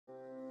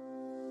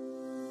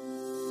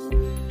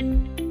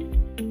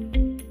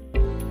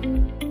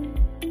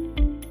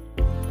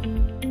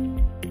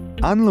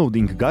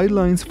Unloading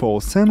guidelines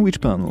for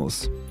sandwich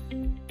panels.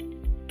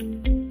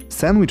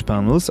 Sandwich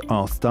panels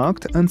are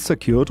stacked and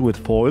secured with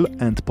foil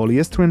and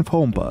polystyrene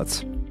foam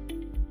pads.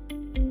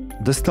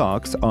 The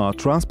stacks are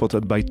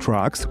transported by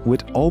trucks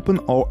with open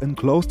or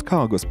enclosed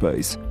cargo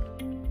space.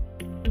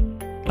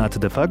 At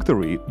the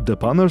factory, the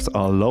panels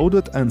are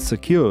loaded and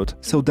secured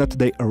so that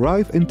they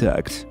arrive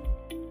intact.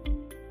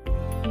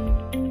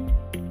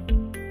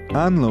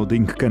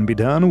 Unloading can be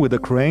done with a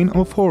crane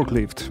or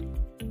forklift.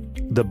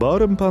 The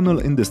bottom panel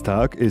in the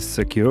stack is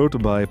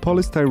secured by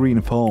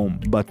polystyrene foam,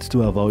 but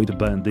to avoid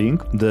bending,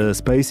 the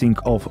spacing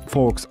of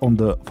forks on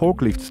the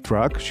forklift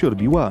truck should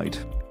be wide.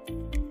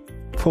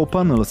 For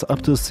panels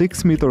up to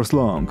 6 meters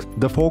long,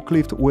 the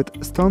forklift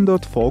with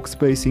standard fork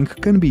spacing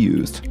can be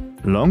used.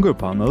 Longer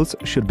panels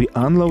should be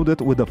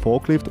unloaded with a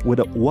forklift with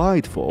a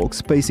wide fork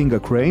spacing a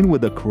crane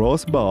with a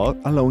crossbar,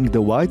 allowing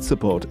the wide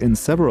support in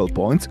several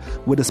points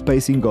with a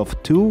spacing of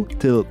 2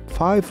 till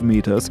 5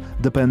 meters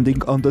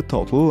depending on the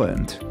total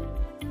length.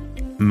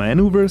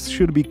 Maneuvers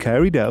should be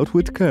carried out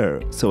with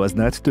care, so as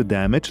not to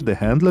damage the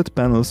handled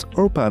panels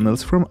or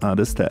panels from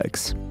other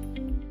stacks.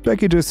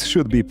 Packages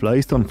should be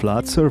placed on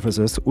flat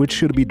surfaces, which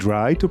should be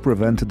dry to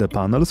prevent the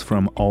panels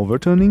from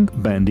overturning,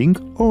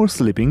 bending or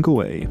slipping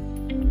away.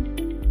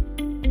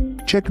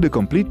 Check the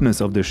completeness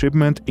of the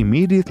shipment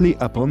immediately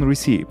upon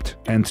receipt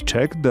and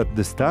check that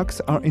the stacks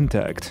are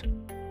intact.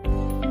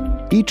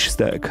 Each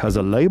stack has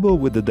a label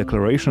with the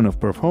declaration of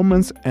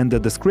performance and the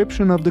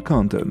description of the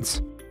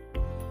contents.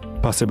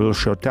 Possible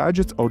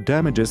shortages or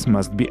damages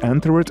must be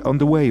entered on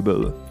the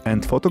label,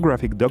 and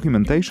photographic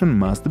documentation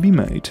must be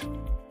made.